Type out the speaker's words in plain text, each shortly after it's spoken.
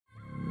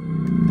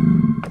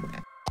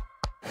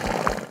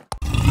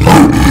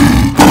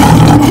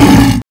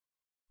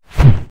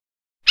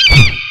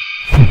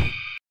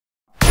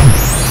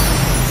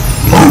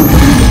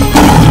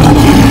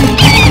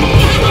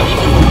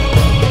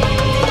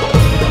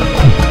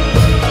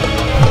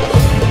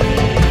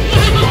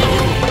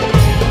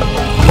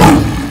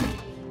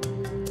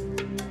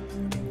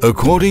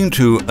According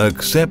to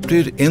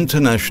accepted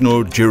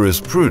international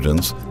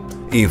jurisprudence,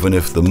 even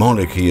if the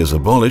monarchy is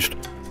abolished,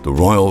 the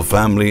royal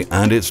family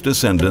and its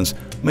descendants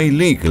may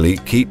legally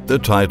keep the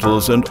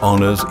titles and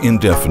honors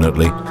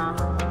indefinitely.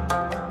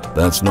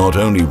 That's not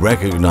only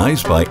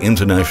recognized by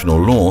international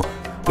law,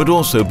 but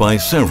also by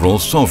several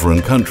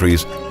sovereign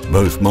countries,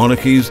 both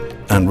monarchies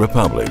and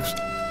republics.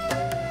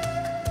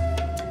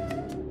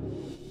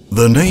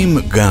 The name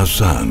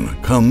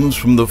Ghassan comes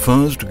from the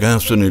first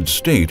Ghassanid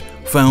state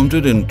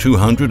founded in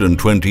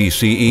 220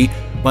 CE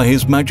by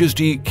His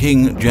Majesty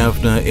King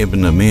Jaffna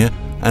ibn Amir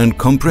and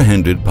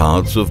comprehended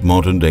parts of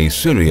modern-day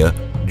Syria,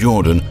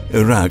 Jordan,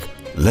 Iraq,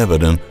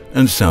 Lebanon,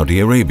 and Saudi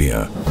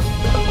Arabia.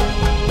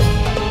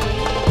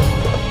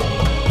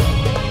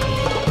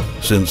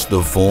 Since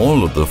the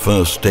fall of the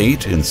first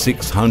state in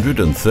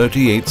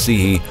 638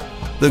 CE,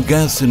 the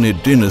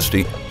Ghassanid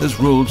Dynasty has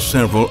ruled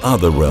several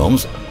other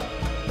realms,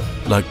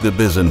 like the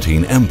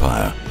Byzantine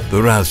Empire,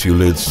 the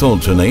Rashidid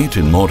Sultanate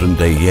in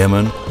modern-day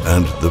Yemen,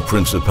 and the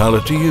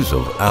principalities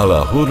of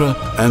Al-Ahura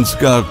and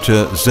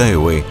Skarta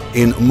Zawi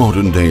in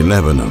modern-day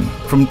Lebanon,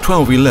 from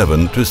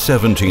 1211 to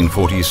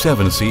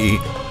 1747 CE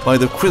by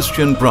the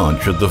Christian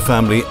branch of the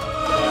family,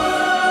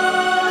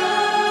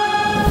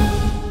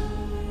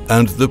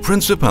 and the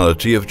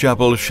Principality of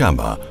Jabal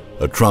Shammah,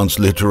 a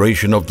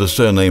transliteration of the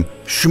surname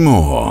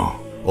Chemor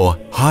or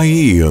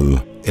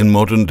Hayil in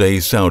modern-day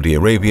Saudi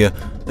Arabia,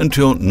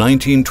 until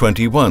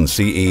 1921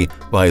 CE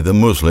by the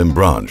Muslim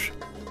branch.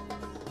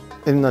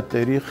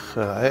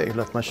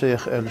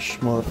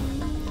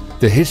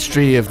 The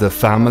history of the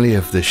family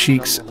of the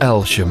Sheikhs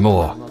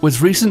al-Chemor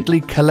was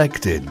recently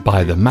collected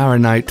by the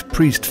Maronite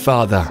priest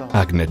father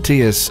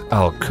Ignatius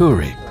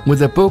al-Khoury,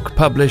 with a book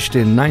published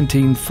in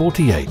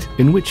 1948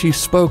 in which he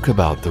spoke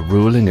about the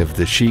ruling of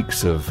the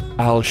Sheikhs of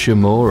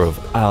al-Chemor of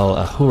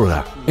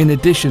Al-Ahura, in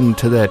addition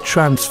to their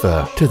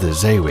transfer to the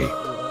Zawi.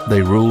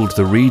 They ruled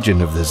the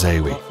region of the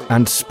Zawi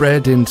and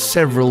spread in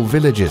several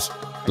villages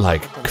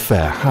like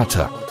Kfer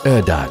Hatta,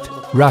 Erdad,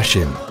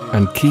 Rashin,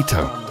 and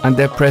Quito, and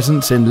their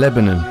presence in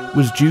Lebanon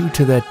was due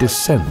to their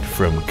descent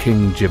from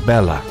King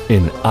Jabela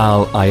in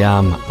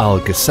Al-Ayam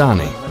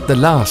al-Ghassani, the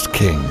last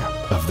king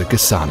of the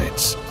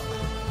Ghassanids.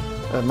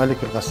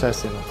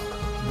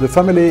 The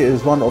family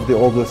is one of the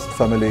oldest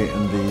family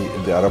in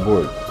the Arab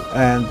world,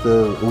 and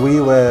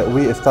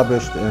we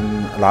established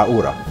in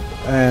Al-Aura.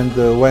 And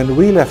when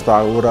we left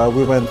Aura,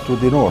 we went to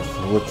the north,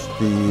 which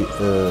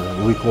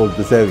we call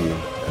the Zawi,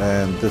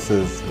 and this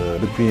is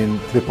between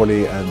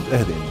Tripoli and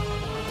Ehdin.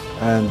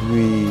 And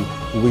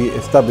we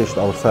established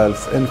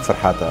ourselves in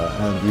Farhata,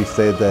 and we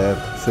stayed there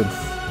since.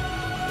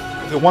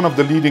 One of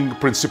the leading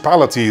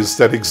principalities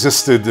that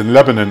existed in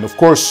Lebanon, of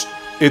course,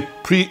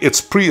 it's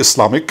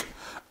pre-Islamic,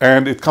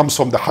 and it comes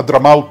from the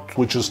Hadramaut,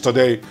 which is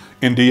today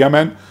in the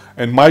Yemen,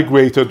 and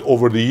migrated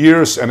over the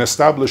years and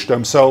established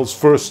themselves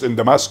first in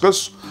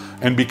Damascus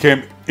and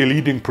became a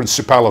leading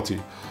principality.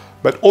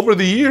 But over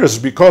the years,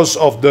 because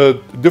of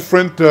the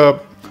different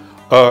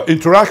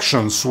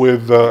interactions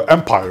with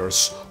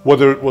empires,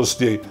 whether it was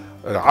the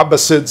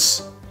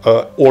Abbasids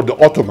or the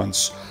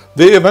Ottomans,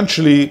 they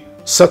eventually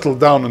settled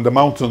down in the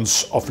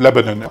mountains of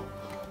Lebanon.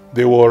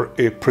 They were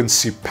a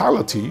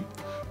principality,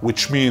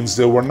 which means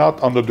they were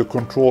not under the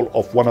control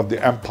of one of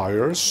the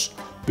empires.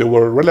 They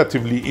were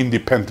relatively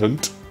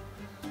independent,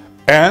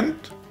 and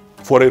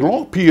for a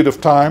long period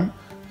of time,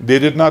 they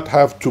did not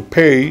have to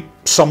pay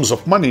sums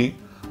of money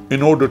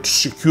in order to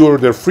secure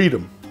their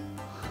freedom.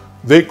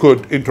 They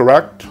could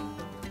interact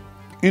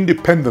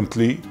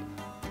independently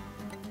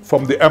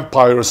from the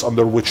empires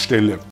under which they lived.